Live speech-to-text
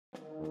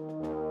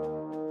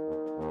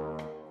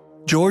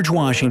George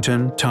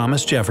Washington,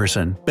 Thomas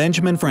Jefferson,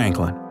 Benjamin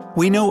Franklin.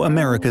 We know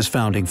America's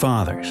founding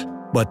fathers,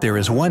 but there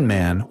is one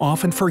man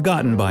often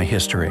forgotten by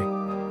history: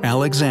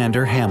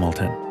 Alexander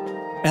Hamilton.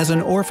 As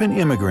an orphan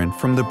immigrant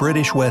from the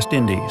British West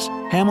Indies,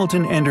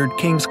 Hamilton entered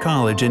King's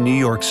College in New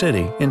York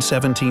City in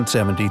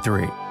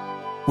 1773.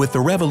 With the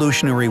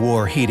Revolutionary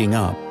War heating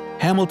up,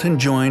 Hamilton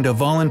joined a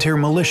volunteer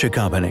militia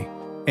company,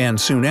 and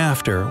soon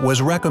after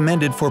was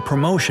recommended for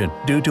promotion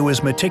due to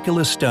his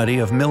meticulous study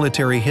of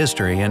military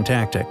history and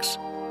tactics.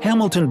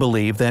 Hamilton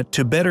believed that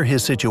to better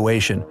his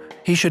situation,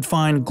 he should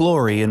find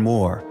glory in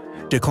war,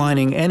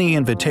 declining any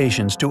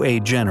invitations to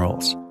aid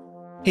generals.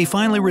 He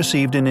finally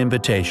received an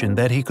invitation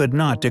that he could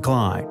not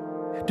decline,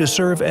 to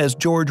serve as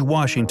George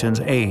Washington's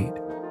aide.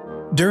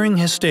 During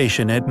his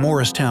station at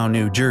Morristown,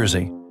 New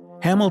Jersey,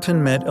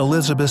 Hamilton met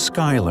Elizabeth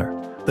Schuyler,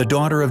 the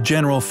daughter of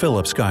General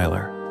Philip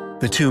Schuyler.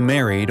 The two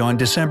married on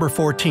December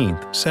 14,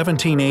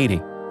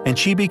 1780, and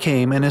she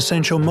became an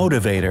essential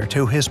motivator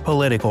to his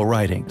political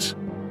writings.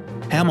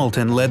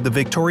 Hamilton led the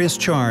victorious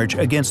charge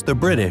against the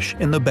British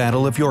in the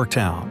Battle of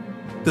Yorktown.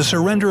 The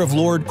surrender of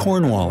Lord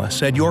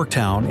Cornwallis at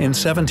Yorktown in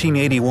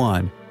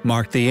 1781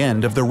 marked the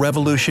end of the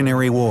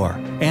Revolutionary War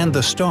and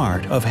the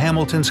start of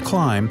Hamilton's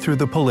climb through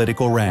the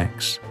political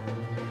ranks.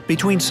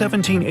 Between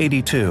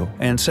 1782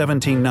 and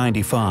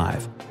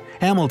 1795,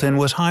 Hamilton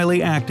was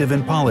highly active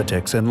in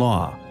politics and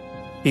law.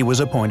 He was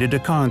appointed to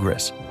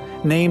Congress,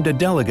 named a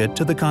delegate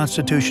to the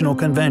Constitutional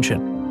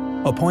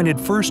Convention, appointed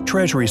first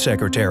Treasury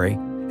Secretary,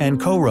 and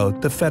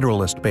co-wrote the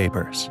Federalist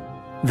Papers.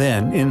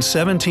 Then, in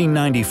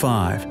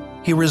 1795,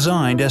 he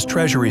resigned as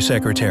Treasury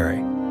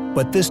Secretary,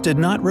 but this did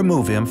not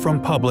remove him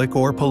from public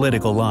or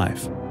political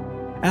life.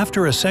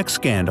 After a sex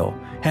scandal,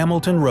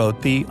 Hamilton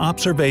wrote the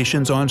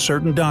Observations on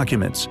Certain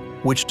Documents,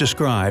 which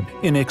described,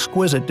 in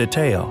exquisite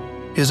detail,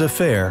 his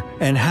affair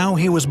and how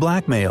he was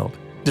blackmailed,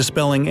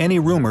 dispelling any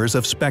rumors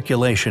of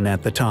speculation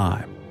at the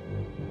time.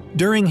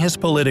 During his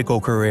political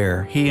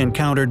career, he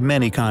encountered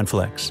many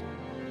conflicts.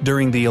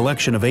 During the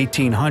election of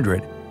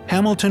 1800,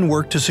 Hamilton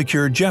worked to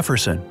secure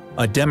Jefferson,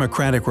 a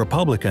Democratic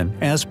Republican,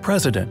 as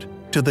president,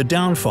 to the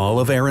downfall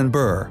of Aaron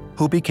Burr,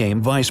 who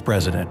became vice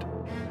president.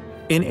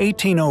 In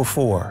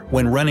 1804,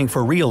 when running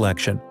for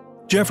re-election,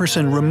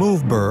 Jefferson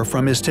removed Burr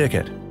from his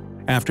ticket.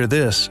 After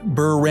this,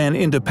 Burr ran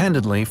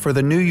independently for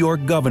the New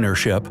York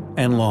governorship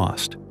and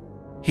lost.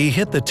 He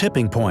hit the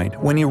tipping point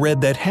when he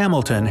read that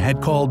Hamilton had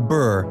called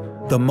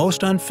Burr the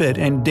most unfit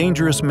and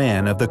dangerous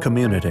man of the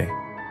community.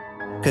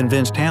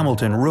 Convinced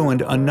Hamilton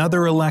ruined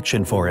another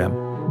election for him,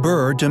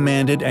 Burr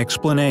demanded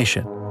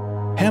explanation.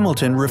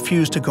 Hamilton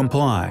refused to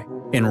comply,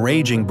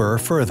 enraging Burr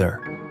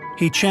further.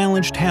 He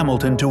challenged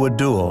Hamilton to a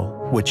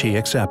duel, which he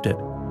accepted.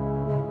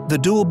 The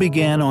duel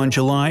began on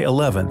July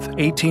 11,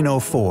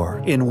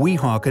 1804, in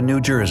Weehawken, New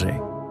Jersey.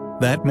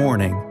 That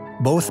morning,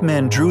 both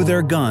men drew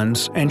their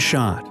guns and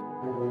shot.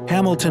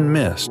 Hamilton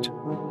missed,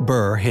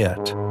 Burr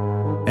hit,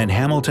 and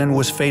Hamilton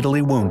was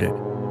fatally wounded.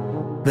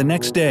 The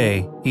next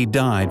day, he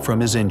died from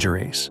his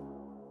injuries.